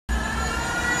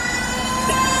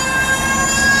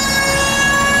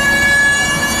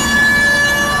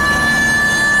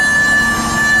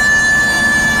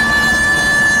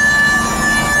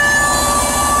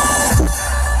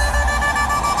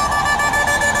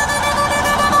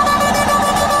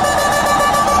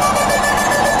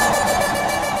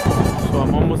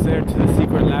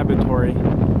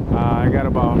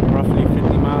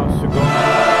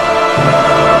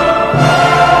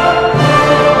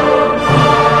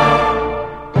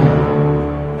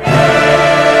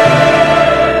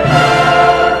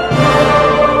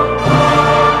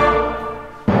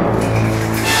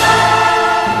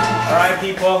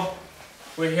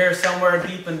somewhere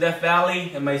deep in Death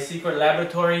Valley in my secret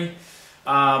laboratory.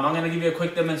 I'm going to give you a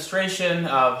quick demonstration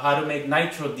of how to make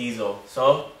Nitro-Diesel.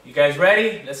 So, you guys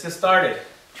ready? Let's get started.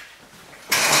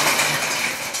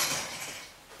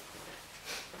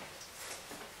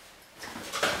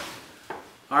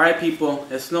 Alright people,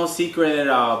 it's no secret that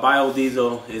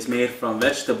biodiesel is made from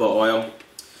vegetable oil.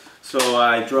 So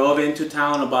I drove into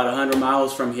town about 100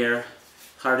 miles from here,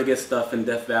 hard to get stuff in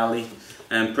Death Valley,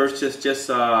 and purchased just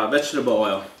vegetable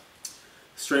oil.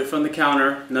 Straight from the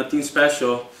counter, nothing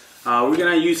special. We're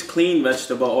going to use clean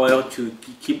vegetable oil to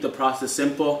keep the process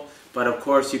simple, but of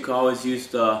course you can always use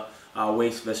the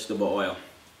waste vegetable oil.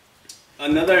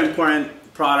 Another important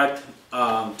product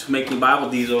to making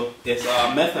biodiesel is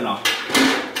methanol.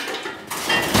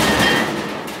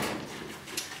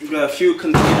 We've got a few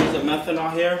containers of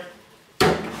methanol here.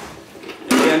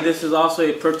 Again, this is also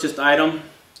a purchased item.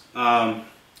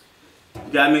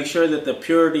 You gotta make sure that the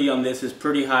purity on this is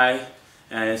pretty high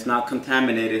and it's not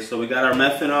contaminated. So we got our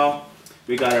methanol,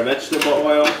 we got our vegetable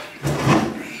oil,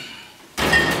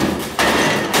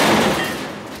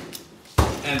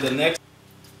 and the next,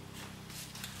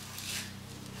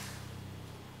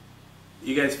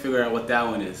 you guys figure out what that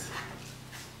one is.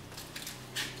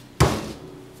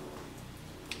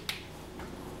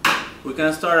 We're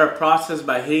going to start our process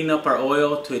by heating up our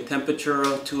oil to a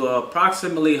temperature to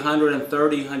approximately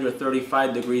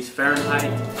 130-135 degrees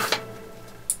Fahrenheit.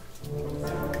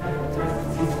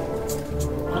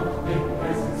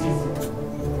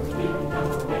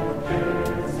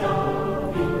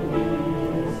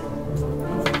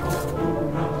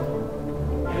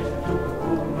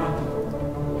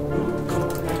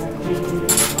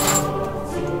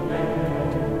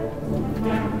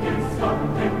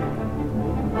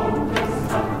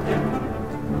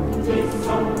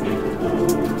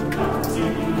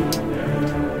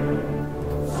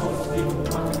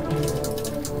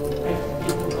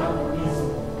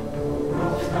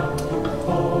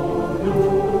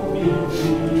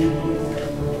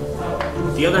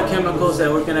 The other chemicals that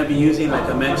we're going to be using, like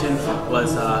I mentioned,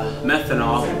 was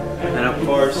methanol, and of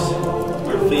course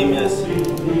our famous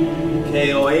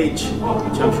KOH,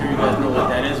 which I'm sure you guys know what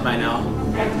that is by now.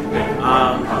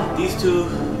 These two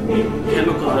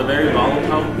chemicals are very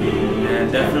volatile,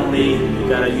 and definitely you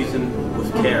got to use them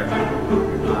with care.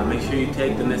 Make sure you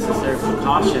take the necessary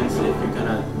precautions if you're going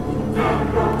to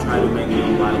try to make your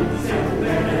own biodiesel.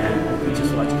 And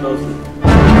just watch closely.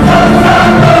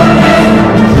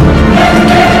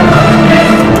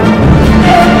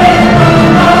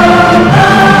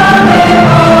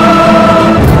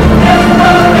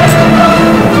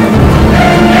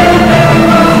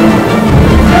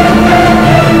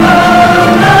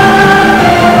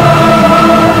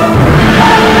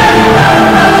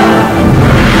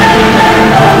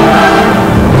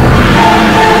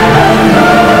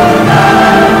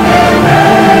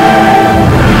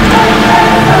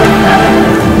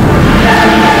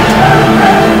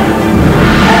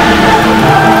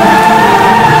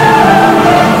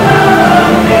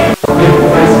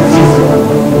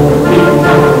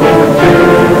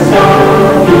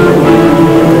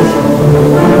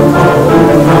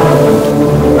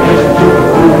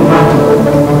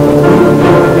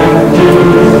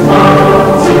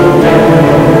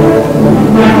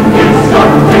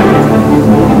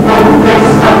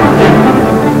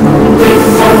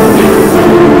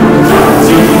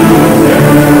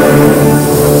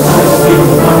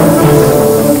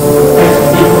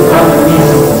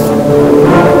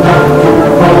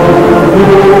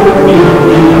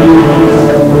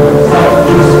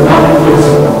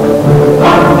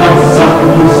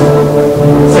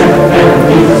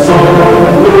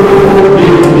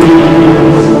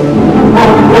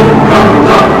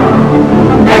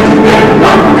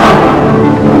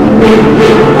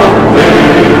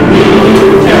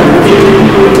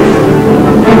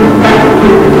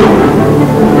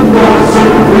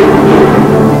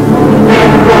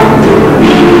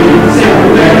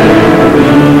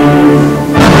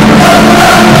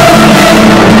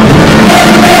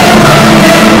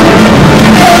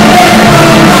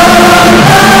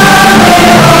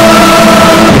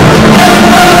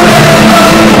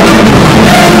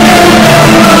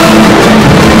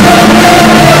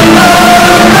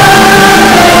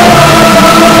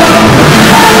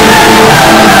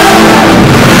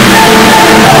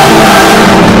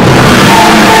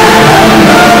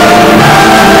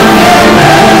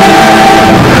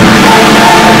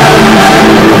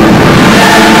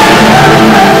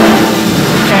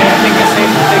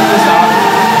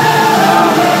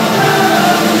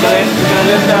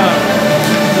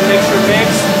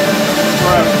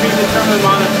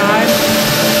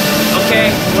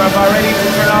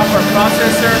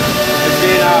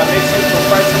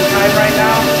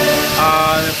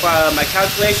 my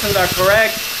calculations are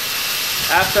correct,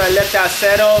 after I let that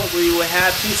settle, we will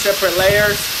have 2 separate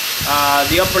layers.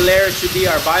 The upper layer should be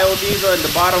our biodiesel, and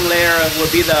the bottom layer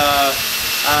will be the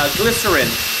glycerin,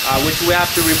 which we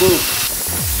have to remove.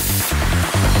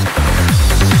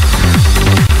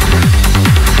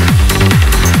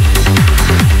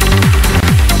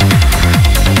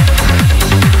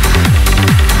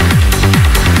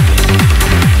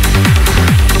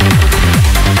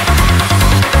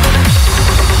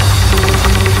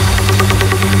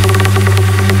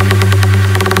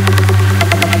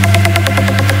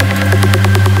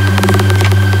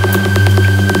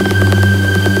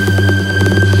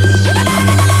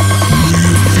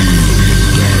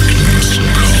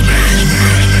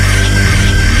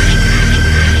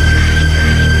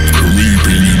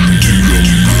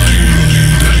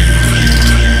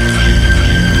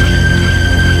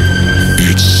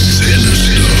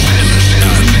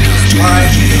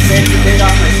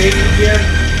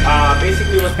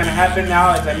 Basically what's going to happen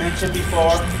now, as I mentioned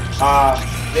before,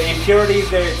 the impurities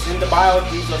that's in the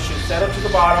biodiesel should settle to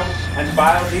the bottom, and the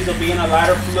biodiesel being a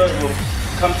lighter fluid will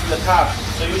come to the top.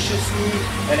 So you should see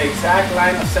an exact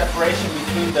line of separation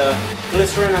between the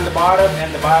glycerin on the bottom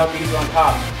and the biodiesel on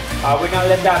top. We're going to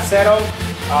let that settle.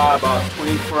 About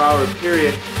 24-hour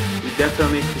period, you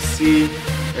definitely can see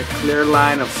a clear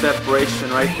line of separation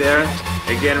right there.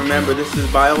 Again, remember, this is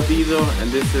biodiesel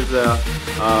and this is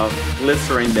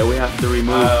glycerin that we have to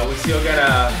remove. We still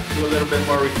gotta do a little bit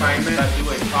more refinement. Do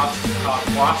a process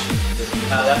called washing.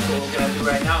 That's what we're gonna do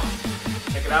right now.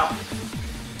 Check it out.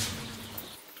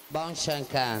 Bon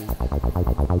Shankan.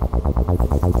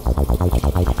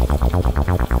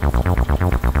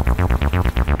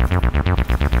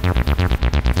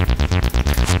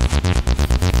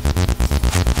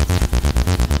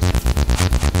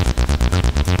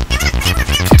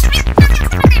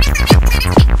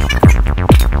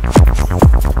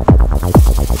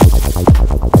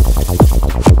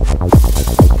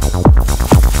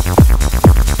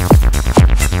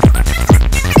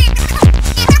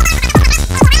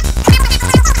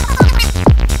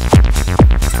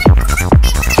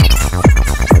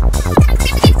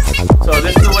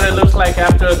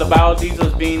 After the biodiesel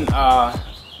has been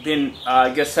I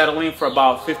guess settling for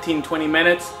about 15-20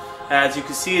 minutes. As you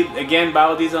can see, again,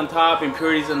 biodiesel on top,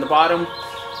 impurities on the bottom.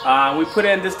 We put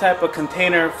it in this type of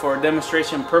container for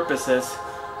demonstration purposes,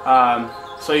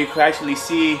 so you can actually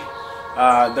see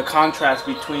the contrast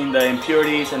between the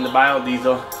impurities and the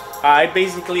biodiesel. I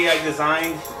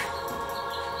designed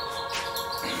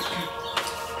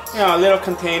a little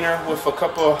container with a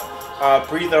couple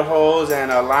breather holes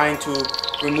and a line to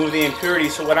remove the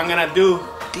impurities. So what I'm gonna do,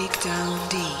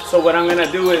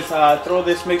 is throw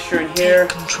this mixture in here,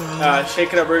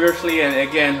 shake it up rigorously, and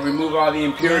again remove all the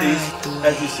impurities.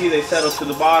 As you see, they settle to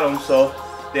the bottom, so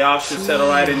they all should settle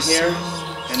right in here.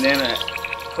 And then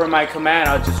per my command,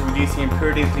 I'll just release the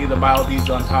impurities, leave the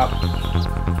biodiesel on top.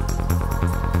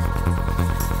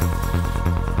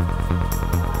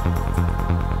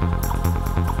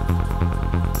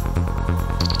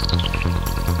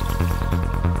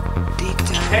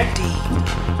 Okay,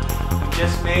 we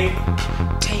just made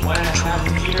 1.5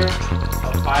 liters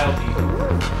of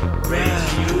biodiesel ready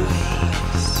to use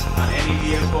on any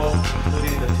vehicle,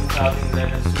 including the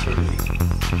 2011 Super Duty.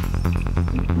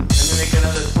 Let me make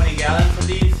another 20 gallons of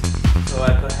these, so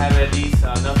I could have at least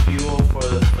enough fuel for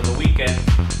the weekend.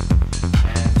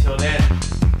 And until then,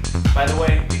 by the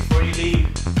way, before you leave,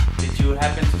 did you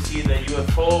happen to see the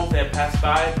UFO that passed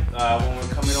by when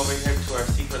we're coming over here to our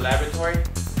secret laboratory?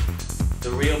 The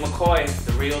real McCoy,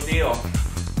 the real deal.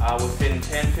 Within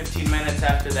 10-15 minutes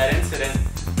after that incident,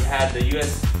 we had the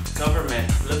US government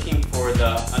looking for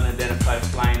the unidentified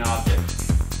flying object.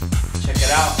 Check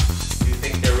it out. Do you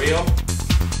think they're real?